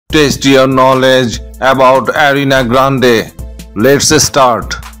Test your knowledge about Ariana Grande. Let's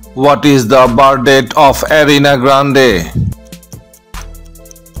start. What is the birth date of Ariana Grande?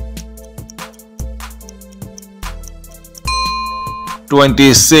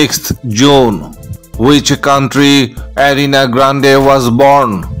 Twenty-sixth June. Which country Ariana Grande was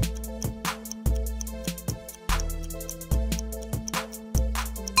born?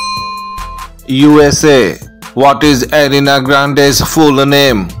 USA. What is Ariana Grande's full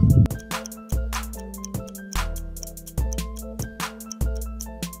name?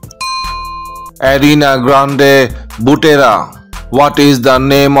 Ariana Grande Butera. What is the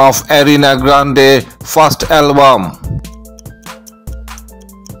name of Ariana Grande first album?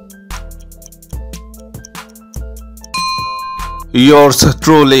 Yours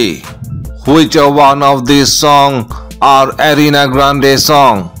truly. Which one of these songs are Ariana Grande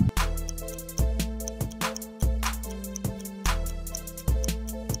song?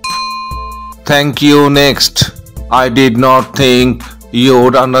 Thank you. Next. I did not think you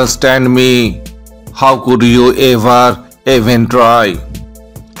would understand me. How could you ever even try?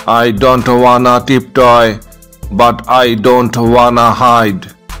 I don't wanna tiptoe, but I don't wanna hide.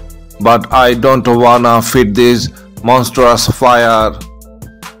 But I don't wanna feed this monstrous fire.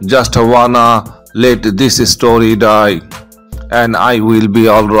 Just wanna let this story die, and I will be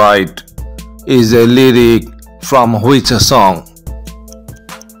alright. Is a lyric from which song?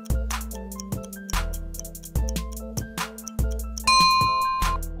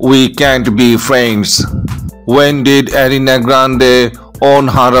 We can't be friends. When did Ariana Grande own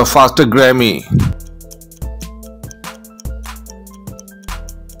her first Grammy?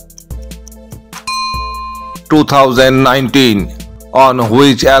 (2019). On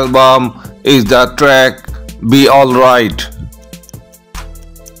which album is the track Be Alright?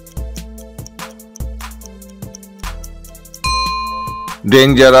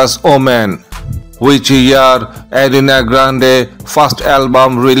 Dangerous Woman. Which year Ariana Grande first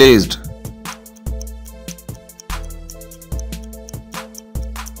album released?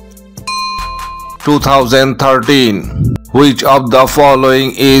 (2013). Which of the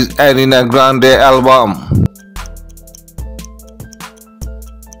following is Ariana Grande album?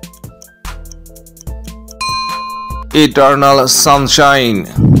 Eternal Sunshine.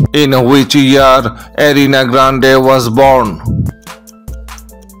 In which year Ariana Grande was born?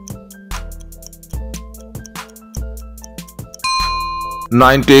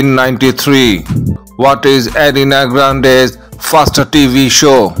 (1993). What is Ariana Grande's first TV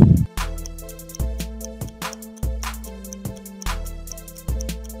show?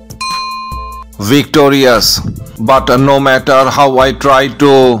 Victorious. But no matter how I try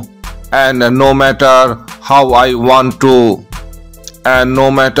to, and no matter how I want to, and no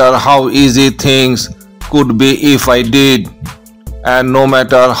matter how easy things could be if I did, and no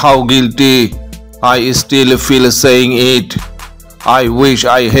matter how guilty, I still feel saying it. I wish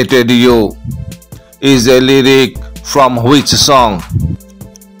I hated you. Is a lyric from which song?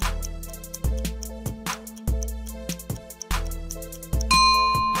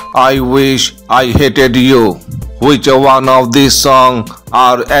 I wish I hated you. Which one of these songs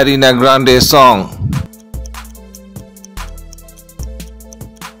are Ariana Grande song?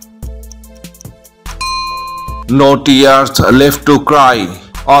 No Tears Left to Cry.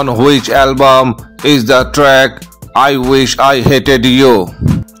 On which album is the track I Wish I Hated You?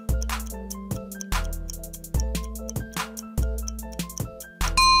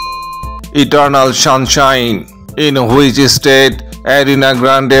 Eternal Sunshine. In which state Ariana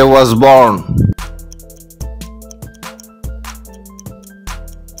Grande was born?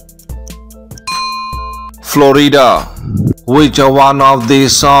 Florida. Which one of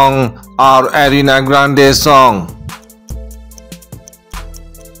these songs are Ariana Grande song?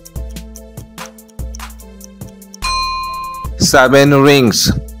 Seven Rings.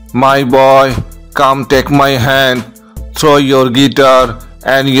 My boy, come take my hand. Throw your guitar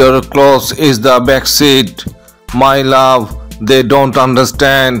and your clothes is the backseat. My love, they don't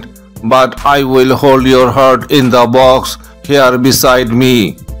understand, but I will hold your heart in the box here beside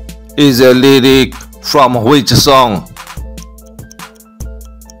me. Is a lyric from which song?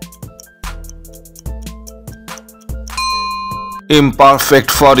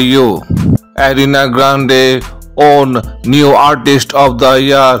 Imperfect for You. Ariana Grande won New Artist of the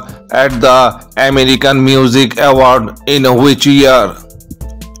Year at the American Music Award in which year?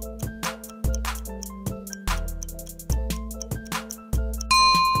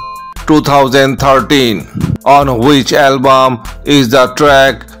 2013. On which album is the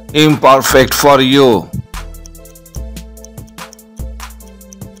track Imperfect for You?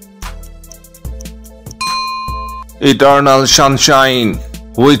 Eternal Sunshine.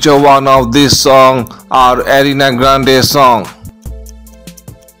 Which one of these songs are Ariana Grande song?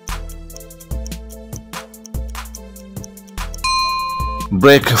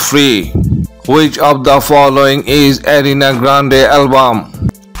 Break Free. Which of the following is Ariana Grande album?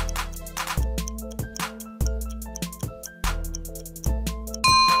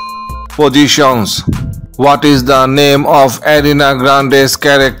 Positions. What is the name of Ariana Grande's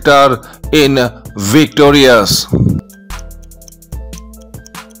character in Victorious?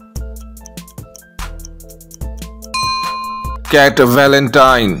 Cat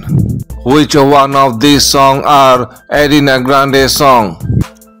Valentine. Which one of these songs are Ariana Grande song?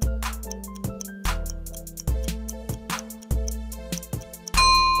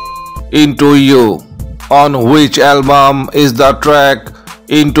 Into You. On which album is the track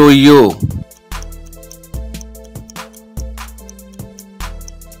Into You?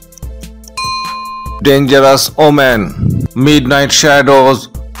 Dangerous Omen. Midnight Shadows.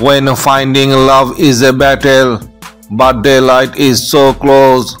 When finding love is a battle, but daylight is so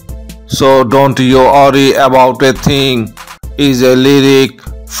close, so don't you worry about a thing, is a lyric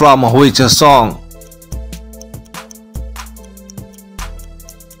from which song?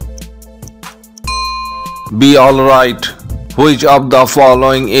 Be Alright. Which of the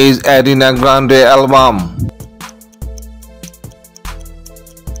following is Ariana Grande album?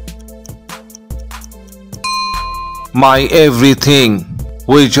 My Everything.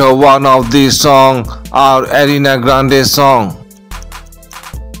 Which one of these songs are Ariana Grande song?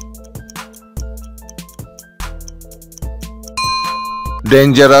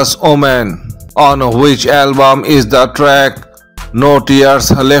 Dangerous Omen. On which album is the track No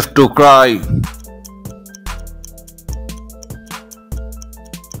Tears Left to Cry?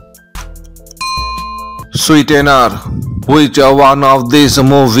 Sweetener. Which one of these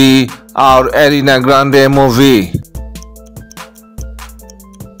movie are Ariana Grande movie?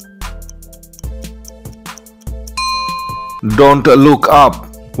 Don't Look Up.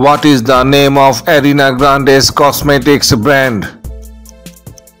 What is the name of Ariana Grande's cosmetics brand?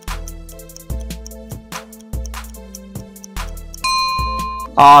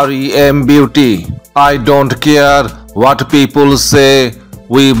 R.E.M. Beauty. I don't care what people say,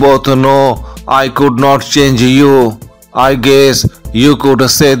 we both know I could not change you. I guess you could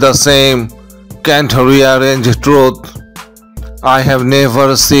say the same. Can't rearrange truth. I have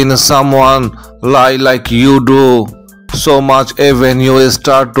never seen someone lie like you do. So much even you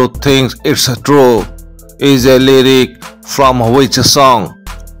start to think it's true, is a lyric from which song?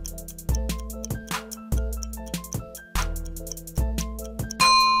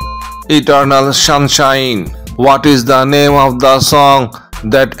 Eternal Sunshine. What is the name of the song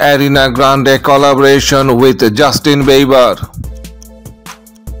that Ariana Grande collaboration with Justin Bieber?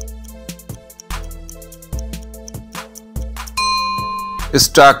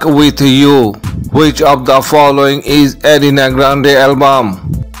 Stuck With You. Which of the following is Ariana Grande album?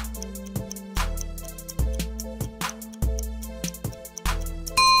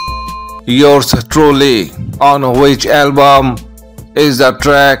 Yours Truly. On which album is the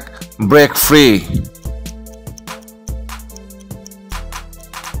track Break Free?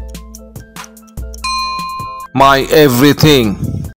 My Everything.